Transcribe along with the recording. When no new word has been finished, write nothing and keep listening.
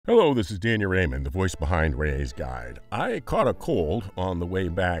Hello, this is Daniel Raymond, the voice behind Ray's Guide. I caught a cold on the way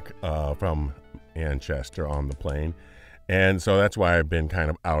back from Manchester on the plane, and so that's why I've been kind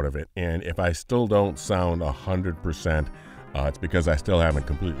of out of it. And if I still don't sound 100%, it's because I still haven't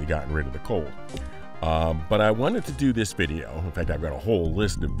completely gotten rid of the cold. But I wanted to do this video. In fact, I've got a whole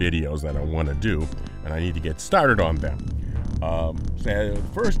list of videos that I want to do, and I need to get started on them. So the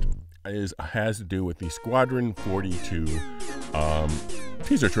first has to do with the Squadron 42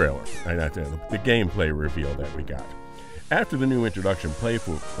 teaser trailer, the gameplay reveal that we got. After the new introduction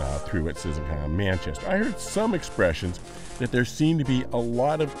playthrough at Citizencon Manchester, I heard some expressions that there seemed to be a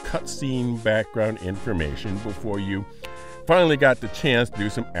lot of cutscene background information before you finally got the chance to do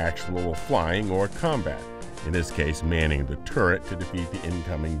some actual flying or combat. In this case, manning the turret to defeat the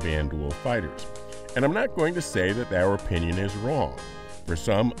incoming Vanduul fighters. And I'm not going to say that our opinion is wrong. For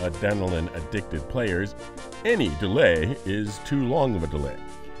some adrenaline-addicted players, any delay is too long of a delay.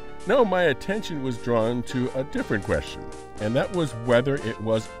 No, my attention was drawn to a different question, and that was whether it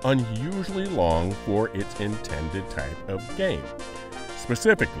was unusually long for its intended type of game.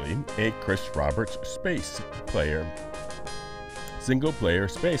 Specifically, a Chris Roberts single-player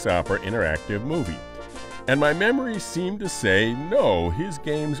space opera interactive movie. And my memory seemed to say, no, his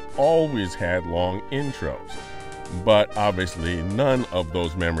games always had long intros. But obviously none of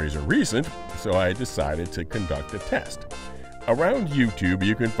those memories are recent, so I decided to conduct a test. Around YouTube,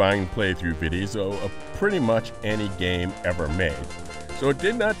 you can find playthrough videos of pretty much any game ever made. So it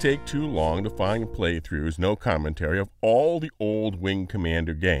did not take too long to find playthroughs, no commentary, of all the old Wing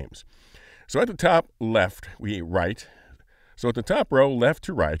Commander games. So at the top left, at the top row, left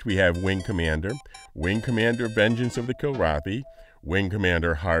to right, we have Wing Commander Vengeance of the Kilrathi, Wing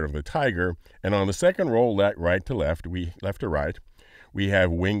Commander Heart of the Tiger, and on the second row, left to right, we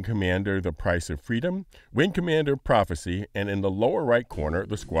have Wing Commander The Price of Freedom, Wing Commander Prophecy, and in the lower right corner,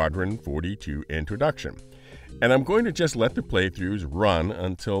 the Squadron 42 introduction. And I'm going to just let the playthroughs run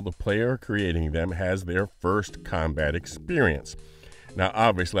until the player creating them has their first combat experience. Now,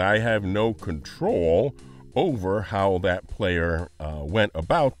 obviously, I have no control over how that player went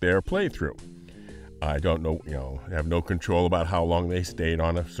about their playthrough. I don't know, have no control about how long they stayed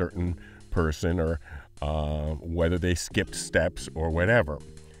on a certain person or whether they skipped steps or whatever.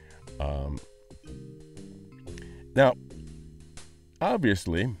 Now,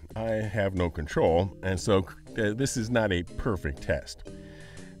 obviously, I have no control, and so this is not a perfect test.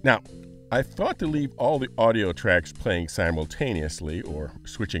 Now, I thought to leave all the audio tracks playing simultaneously or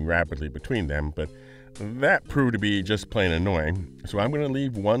switching rapidly between them, but that proved to be just plain annoying, so I'm going to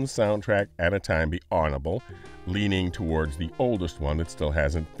leave one soundtrack at a time be audible, leaning towards the oldest one that still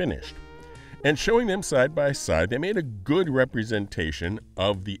hasn't finished. And showing them side by side, they made a good representation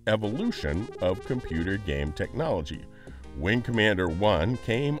of the evolution of computer game technology. Wing Commander 1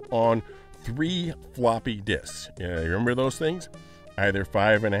 came on 3 floppy disks. You remember those things? Either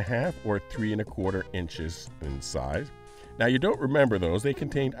 5.5 or 3.25 inches in size. Now, you don't remember those. They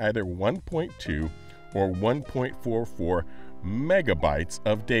contained either 1.2 or 1.44 megabytes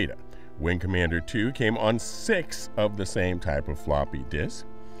of data. Wing Commander 2 came on 6 of the same type of floppy disks.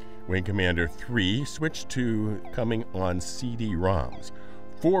 Wing Commander 3 switched to coming on CD-ROMs,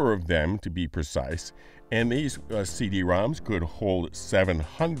 4 of them to be precise, and these CD-ROMs could hold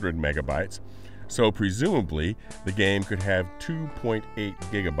 700 megabytes, so presumably the game could have 2.8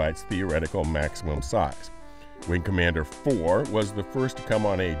 gigabytes theoretical maximum size. Wing Commander 4 was the first to come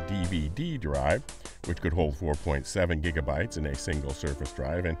on a DVD drive, which could hold 4.7 gigabytes in a single surface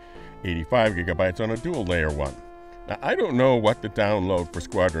drive and 85 gigabytes on a dual layer one. Now, I don't know what the download for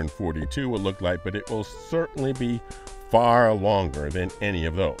Squadron 42 will look like, but it will certainly be far longer than any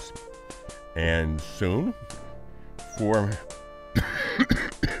of those. And soon,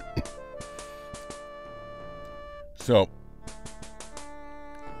 So,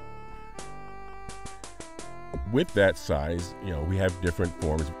 with that size, we have different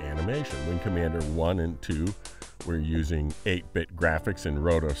forms of animation. Wing Commander 1 and 2, we're using 8-bit graphics and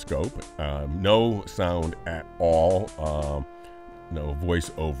rotoscope. No sound at all, no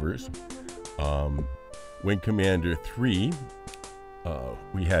voiceovers. Wing Commander 3,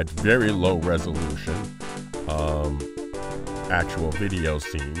 we had very low resolution actual video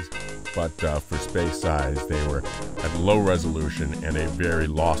scenes, but for space size, they were at low resolution and a very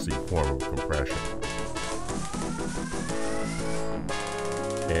lossy form of compression.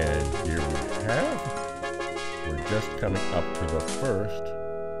 And here we have, we're just coming up to the first.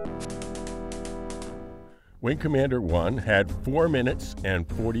 Wing Commander 1 had 4 minutes and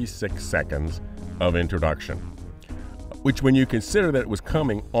 46 seconds of introduction, which when you consider that it was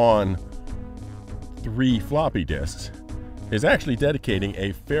coming on 3 floppy disks, is actually dedicating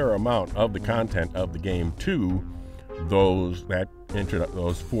a fair amount of the content of the game to those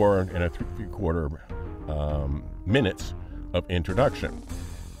 4 3/4 minutes of introduction.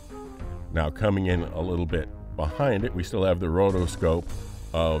 Now, coming in a little bit behind it, we still have the rotoscope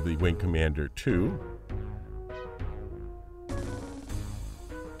of the Wing Commander 2.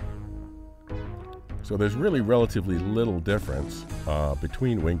 So there's really relatively little difference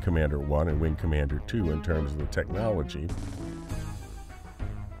between Wing Commander 1 and Wing Commander 2 in terms of the technology.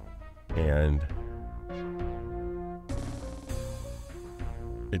 And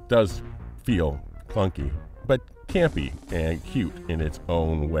it does feel clunky, but campy and cute in its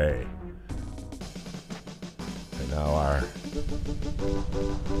own way. And now our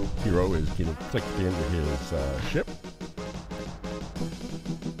hero is getting clicked into his ship.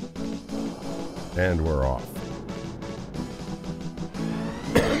 And we're off.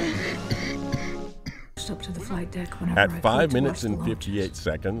 Up to the flight deck at 5 minutes and 58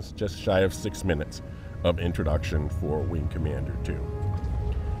 seconds, just shy of 6 minutes of introduction for Wing Commander 2.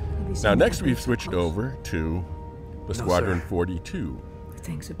 Now, next we've switched over to the Squadron 42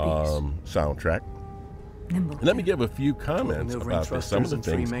 soundtrack. And let me give a few comments about this. Some of the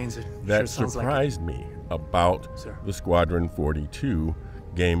things that surprised me about the Squadron 42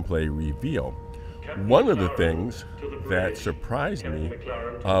 gameplay reveal. One of the things that surprised me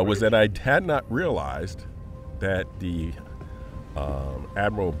was that I had not realized that the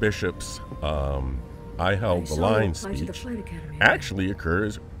Admiral Bishop's I Held the Line speech actually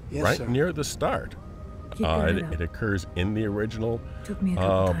occurs right near the start. It occurs in the original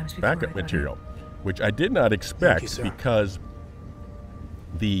backup material, which I did not expect because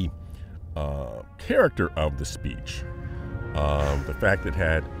the character of the speech, the fact it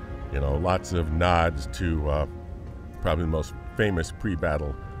had lots of nods to probably the most famous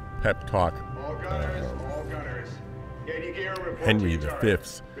pre-battle pep talk, Henry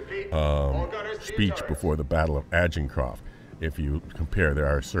V's speech before the Battle of Agincourt. If you compare, there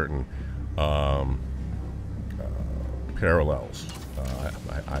are certain parallels.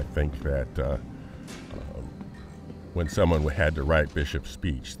 I think that when someone had to write Bishop's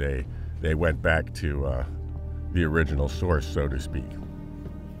speech, they went back to the original source, so to speak.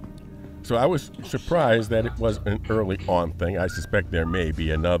 So I was surprised that it was an early on thing. I suspect there may be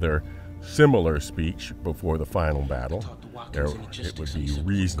another similar speech before the final battle. It would be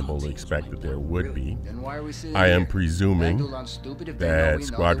reasonable to expect that there would be. I am presuming that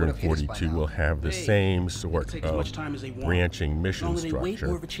Squadron 42 will have the same sort of branching mission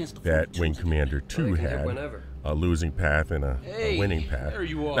structure that Wing Commander 2 had, a losing path and a winning path.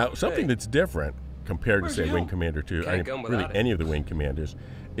 Now, something that's different compared to, say, Wing Commander 2, really any of the Wing Commanders,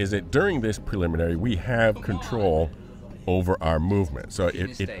 is that during this preliminary, we have control over our movement. So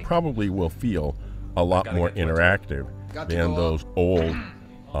it probably will feel a lot more interactive than those old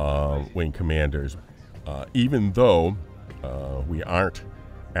Wing Commanders, even though we aren't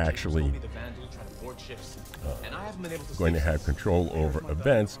actually going to have control over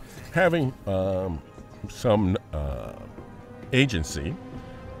events. Having some agency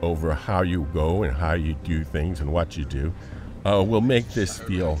over how you go and how you do things and what you do will make this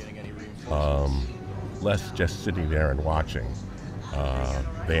feel less just sitting there and watching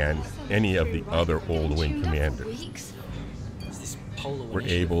than any of the other old Wing Commanders. We're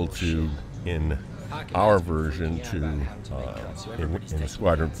able to, in our version, in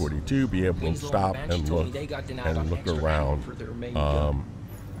Squadron 42, be able to stop and look around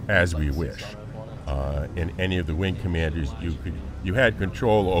as we wish. In any of the Wing Commanders, you had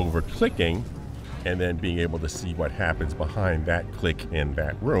control over clicking and then being able to see what happens behind that click in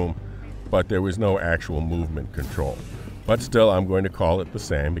that room, but there was no actual movement control. But still, I'm going to call it the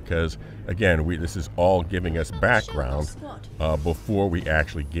same because, again, this is all giving us background before we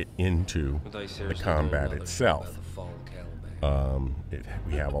actually get into the combat itself.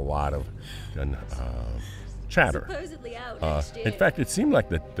 We have a lot of chatter. In fact, it seemed like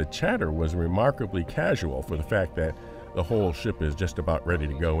the chatter was remarkably casual for the fact that the whole ship is just about ready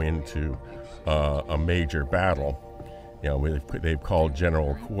to go into a major battle. They've called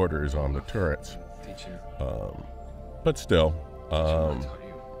general quarters on the turrets. But still,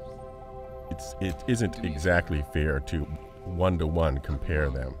 it isn't exactly fair to one-to-one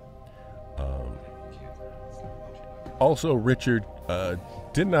compare them. Also, Richard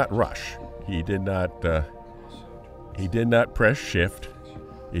did not rush. He did not press shift.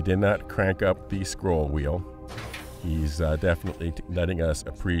 He did not crank up the scroll wheel. He's definitely letting us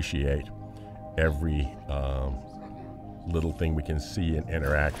appreciate every little thing we can see and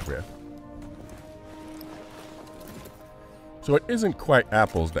interact with. So it isn't quite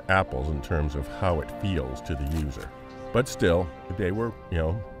apples to apples in terms of how it feels to the user. But still, they were,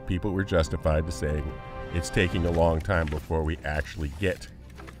 people were justified to say it's taking a long time before we actually get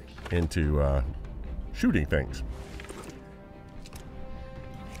into shooting things.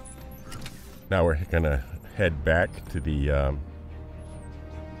 Now we're going to head back to the...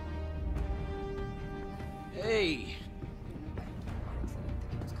 Hey!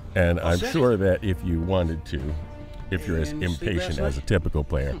 And I'm sure that if you wanted to, if you're as impatient as a typical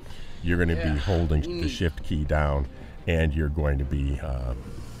player, you're going to be holding the shift key down and you're going to be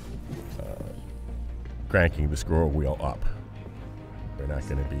cranking the scroll wheel up. They're not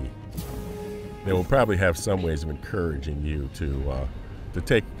going to be... They will probably have some ways of encouraging you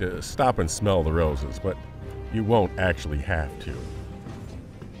to stop and smell the roses, but you won't actually have to.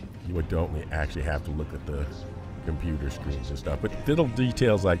 You would only actually have to look at the computer screens and stuff. But little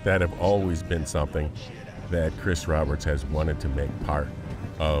details like that have always been something that Chris Roberts has wanted to make part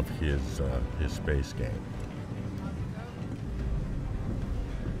of his space game.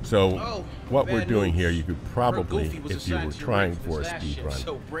 So what we're doing here, you could probably, if you were trying for a speed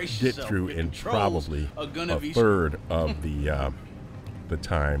run, get through in probably a third of the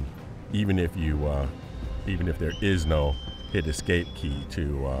time, even if there is no hit escape key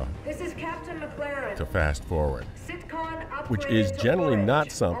to fast forward, which is generally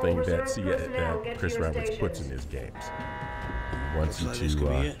not something that Chris Roberts puts in his games. He wants you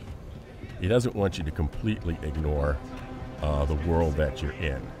to. He doesn't want you to completely ignore the world that you're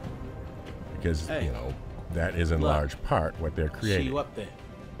in, because that is in large part what they're creating. See you up there.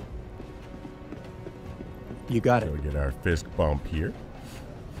 You got it. So we get our fist bump here.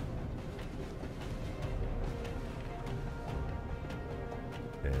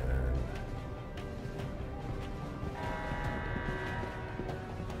 And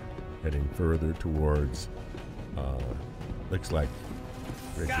heading further towards, looks like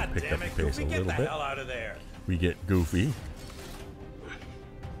we should pick up the pace a little bit. Hell out of there. We get Goofy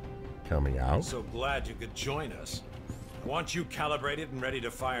coming out. So glad you could join us. I want you calibrated and ready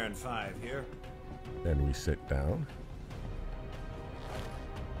to fire in 5 here. Then we sit down.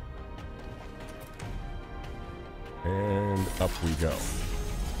 And up we go.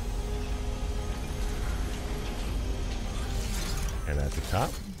 And at the top,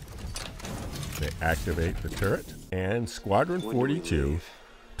 they activate the turret. And Squadron 42,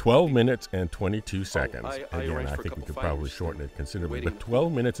 12 minutes and 22 seconds. Again, I think we could probably shorten it considerably, but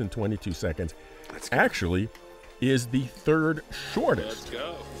 12 minutes and 22 seconds actually is the third shortest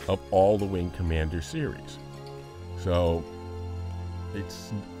of all the Wing Commander series. So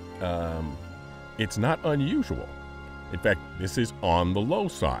it's not unusual. In fact, this is on the low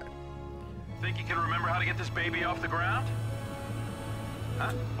side. Think you can remember how to get this baby off the ground?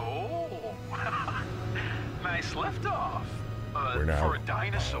 Huh? Oh, nice liftoff. We're now for a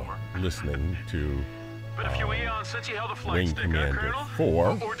dinosaur. Listening to Been a few eons since you held a flight Wing stick, Commander Colonel?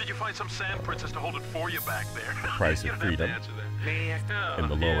 4. Or did you find some sand princess to hold it for you back there? Price You of don't have to Freedom answer that. in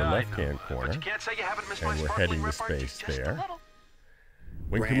the lower Yeah, I left-hand know. corner. But you can't say you haven't missed my And we're sparkling heading to repartee space just a there. little.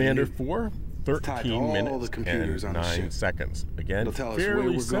 Wing Brand Commander new. 4, tied to 13 all minutes the computers and on the 9 ship. seconds. Again, It'll tell us where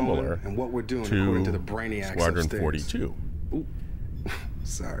fairly we're similar going and what we're doing according to the brainiacs Squadron upstairs. 42. Ooh.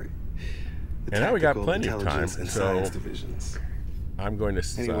 Sorry. The And now we got tactical plenty of time, intelligence and so science divisions. I'm going to...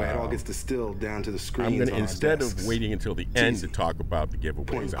 Anyway, it all gets distilled down to the screens I'm going to, on our instead of desks. waiting until the end to easy. talk about the Point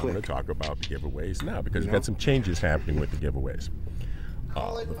giveaways, and I'm going to click. talk about the giveaways now, because we've know? got some changes happening with the giveaways.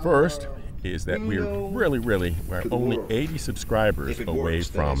 The first is that we're we're only 80 subscribers If it away works,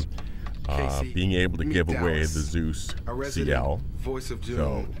 from that is. Casey, being able to meet give away Dallas, the Zeus a resident CL. voice of doom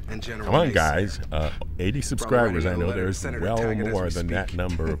So, and General come on, Mason. guys. 80 subscribers. I writing a know letter to there's Senator well Taggart as more we than that speak.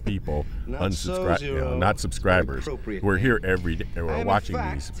 number of people Not so, Zero. not subscribers Appropriate who are here name. every day or I am, watching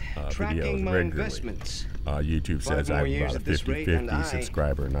in these fact, tracking videos my regularly. investments. YouTube 5 says more I have years about a at this rate, and 50-50 I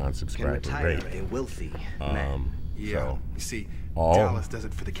subscriber, can non-subscriber retire rate. a wealthy man. Yeah, So, you see, all- Dallas does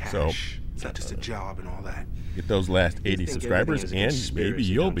it for the cash. so, it's not just a job and all that. Get those last 80 think subscribers, everything is a and maybe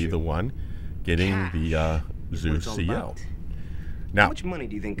conspiracy, you'll don't be you? the one getting the Is what Zeus it's all CL. about. Now, How much money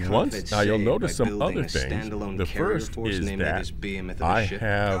do you think once Confed now you'll saved notice by some building other a things. standalone The carrier first force is named after that this behemoth of a I ship?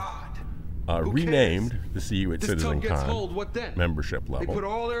 have Who renamed cares? the See You at This tub gets hold, Citizencon what then? membership They level. put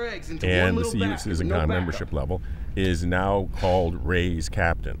all their eggs into And one the little See You at basket with no Citizencon backup. membership level is now called Ray's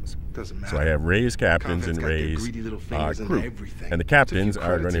Captains. Doesn't matter. So I have Ray's Captains Confed's and got their Ray's greedy little fingers into crew. everything. And the captains Took a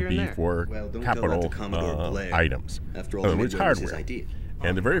few are going credits to here be and there. for Well, don't tell that capital to Commodore Blair. items. After In all, other the words, Midway was his hardware. idea.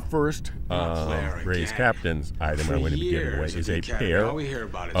 And the very first raised captain's item I'm going to be giving away is a pair of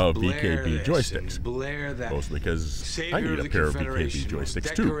VKB joysticks. Mostly because I need a pair of VKB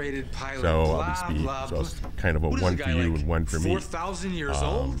joysticks too. So I'll it's kind of a one for you and one for me.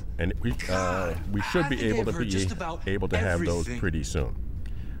 And we should be able to have those pretty soon.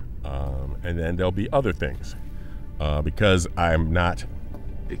 And then there'll be other things because I'm not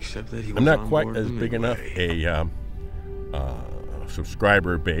quite as big enough a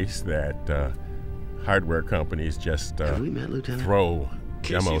subscriber base that hardware companies just throw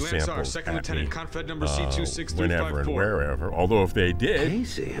demo samples at me whenever and wherever. Although if they did,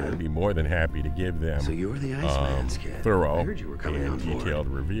 I'd be more than happy to give them thorough and detailed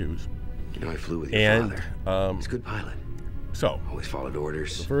reviews. I flew with your father. He's a good pilot. So, always followed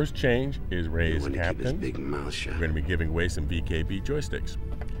orders. The first change is raised captain. Big mouth shut. We're going to be giving away some VKB joysticks.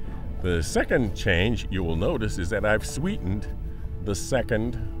 The second change you will notice is that I've sweetened the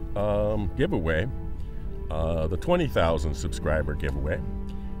second giveaway, the 20,000 subscriber giveaway.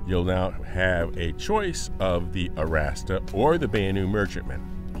 You'll now have a choice of the Arasta or the Bayonu Merchantman.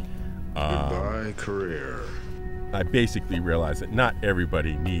 Goodbye, career. I basically realized that not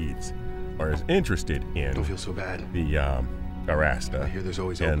everybody needs or is interested in Don't feel so bad. the Arasta, I hear there's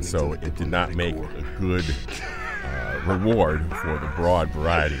always and so it did not make a good reward for the broad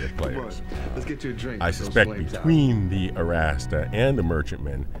variety of players. Let's get you a drink. I suspect between the Arasta and the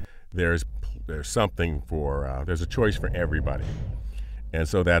Merchantman, there's something for there's a choice for everybody, and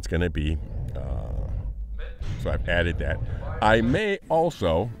so that's going to be. So I've added that. I may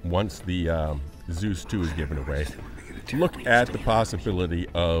also, once the Zeus 2 is given away, look at the possibility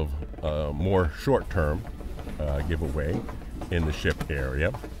of a more short-term giveaway in the ship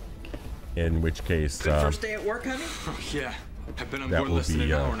area, in which case first day at work, honey? Yeah. I've been on that board will less than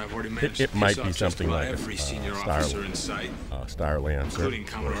be an hour and I've already managed it to might piss be off just something about like a every senior officer in sight, Star Lancer including or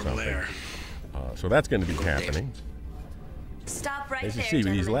Commodore something. Blair. So that's going to be happening. Stop right As you there, see,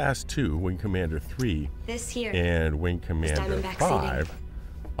 gentlemen. these last two, Wing Commander 3 This here. and Wing Commander Diamondback 5,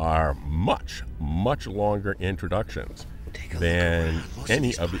 are much, much longer introductions than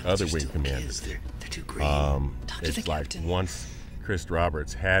any of the other Wing Commanders. They're too green. It's like once Chris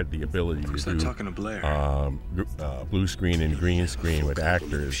Roberts had the ability to do talking to Blair. blue screen and green screen with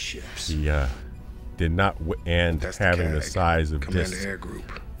actors, he did not and having the size of discs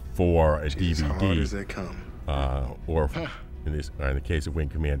for a DVD, or in the case of Wing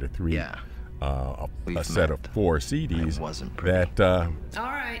Commander 3, a set of 4 CDs that All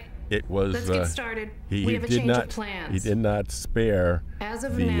right. it was. Let's get started. He We have a did change not. of plans. He did not spare As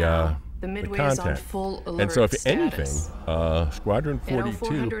of the now, the Midway is on content. full alert And so, if status. anything, Squadron At 42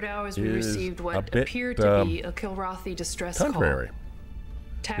 0400 hours, we is received a what bit appeared to be a Kilrathi distress contrary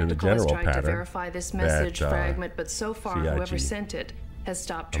call. to the Tactical general has tried to pattern verify this message that, fragment, but so far, whoever CIG sent it has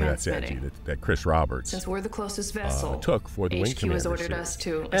stopped that's transmitting. that Chris Roberts Since we're the closest vessel, took for the Wing HQ Commander has ordered series. us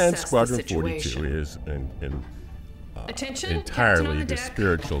to And assess Squadron the situation. 42 is Attention, Captain on entirely the the deck.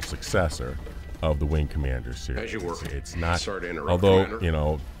 spiritual successor of the Wing Commander series. As you work. It's not, Sorry to interrupt, although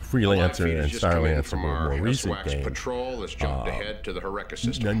Commander. Freelancer and Star Lancer from were our more recent Hellswax games. patrol that's jumped ahead to the Hereka A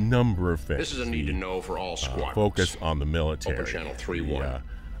system. number of things. This is a need to know for all squadrons. Focus on the military. Open channel 3-1.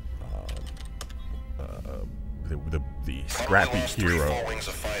 The scrappy hero. Wings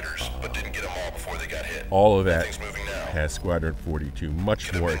of fighters, but didn't get them all before they got hit. All of that Things moving now. has Squadron 42 much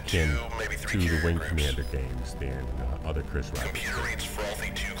Could have more been akin 2, maybe 3 to the carrier Wing groups. Commander games than other Chris Roberts Computer reads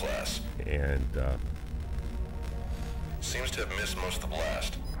frothy 2 class. and Seems to have missed most of the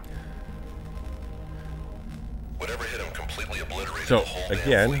blast. Whatever hit him completely obliterated so the whole damn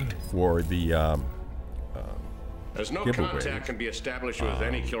again fleet. for the As no giveaway. contact can be established with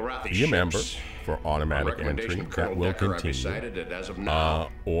any Kilrathi be a member ships. for On automatic recommendation entry of Colonel that will Decker, I've continue, decided that as of now,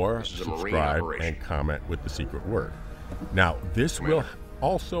 or this is a marine subscribe operation. and comment with the secret word. Now this will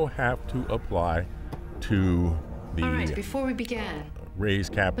also have to apply to the All right, before we begin,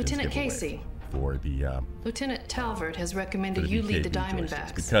 raised captains Lieutenant giveaway Casey. for the Lieutenant Talvert has recommended for the you lead the VKB joysticks,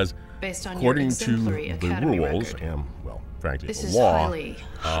 Diamondbacks because based on your according to exemplary the academy rules record. and frankly This the is law,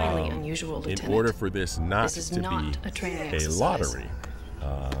 highly unusual, Lieutenant. in order for this not This is to not be a training a exercise. lottery,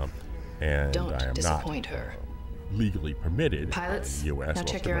 and Don't I am disappoint not her. legally permitted Pilots, in the U.S. now or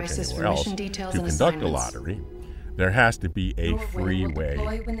check pretty your much ISIS anywhere else mission details to and conduct a assignments. lottery. There has to be a Your free wing will way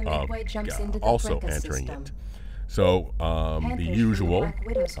deploy when the of Midway jumps into the also Brecca entering system. it. So the Panthers from the usual Black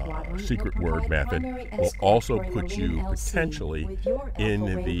Widow Squadron secret will word provide method primary will escort also for a put Marine you LC, potentially with your in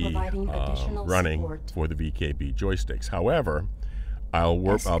Alpha Wing providing the additional running support. for the VKB joysticks. However, I'll be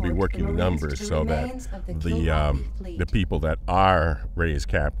Escort working the Marines numbers to so that remains of the the Kilrathi fleet. the people that are raised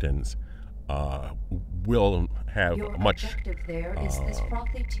captains will have Your much objective there is this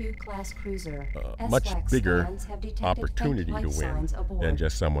frothy 2-class cruiser. much SWAC bigger scans have detected opportunity faint to life win signs aboard. than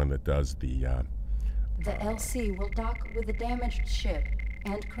just someone that does the The LC will dock with a damaged ship,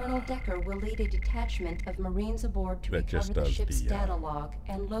 and Colonel Decker will lead a detachment of Marines aboard to That just recover the does ship's the, data log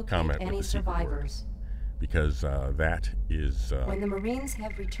and locate comment with any the secret word. survivors. because that is When the Marines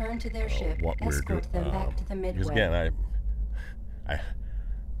have returned to their ship, what we're escort them back to the Midway. because again,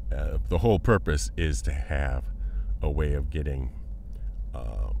 the whole purpose is to have a way of getting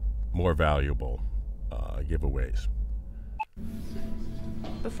more valuable giveaways.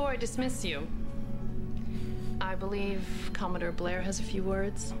 Before I dismiss you, I believe Commodore Blair has a few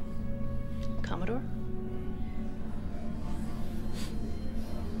words. Commodore?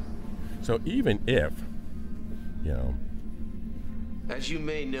 So even if, you know, As you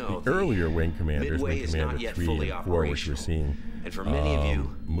may know, the earlier wing commanders, Midway Wing is Commander not yet 3 fully and 4, which we're operational. seeing And for many of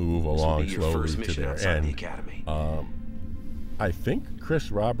you, move this will along be your slowly first to mission their outside end, the academy. I think Chris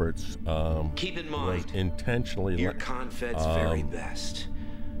Roberts Keep in was mind, intentionally your confed's very best.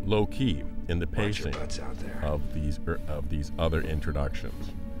 low key in the Watch your pacing butts out there. of these other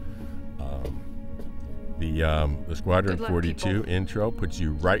introductions. The Squadron Good luck, 42 people. intro puts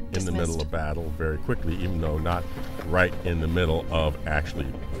you right in the middle of battle very quickly, even though not right in the middle of actually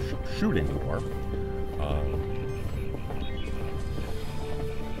shooting war.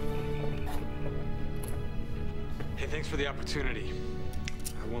 Hey, thanks for the opportunity.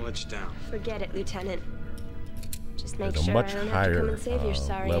 I won't let you down. Forget it, Lieutenant. Just make There's a sure much I don't have to come higher and save your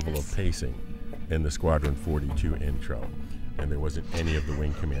sorry level ass. of pacing in the Squadron 42 intro, and there wasn't any of the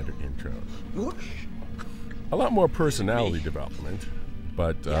Wing Commander intros. A lot more personality development,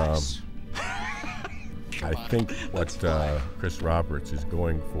 but I think what Chris Roberts is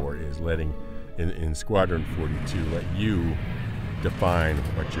going for is letting, in Squadron 42, let you define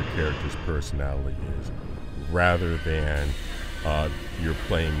what your character's personality is, rather than you're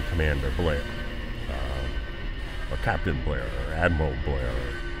playing Commander Blair, or Captain Blair, or Admiral Blair.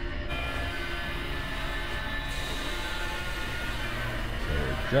 So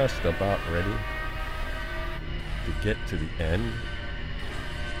we're just about ready to get to the end.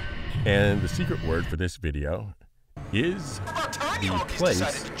 And the secret word for this video is the place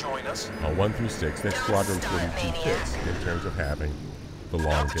on 1 through 6 that Squadron 42 fits in terms of having the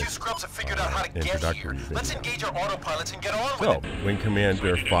longest introductory video. Let's engage our autopilots and get on with So, it. Wing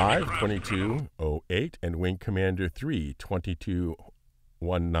Commander 5, 2208, and Wing Commander 3,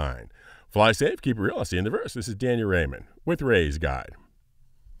 2219. Fly safe, keep it real. I'll see you in the verse. This is Daniel Raymond with Ray's Guide.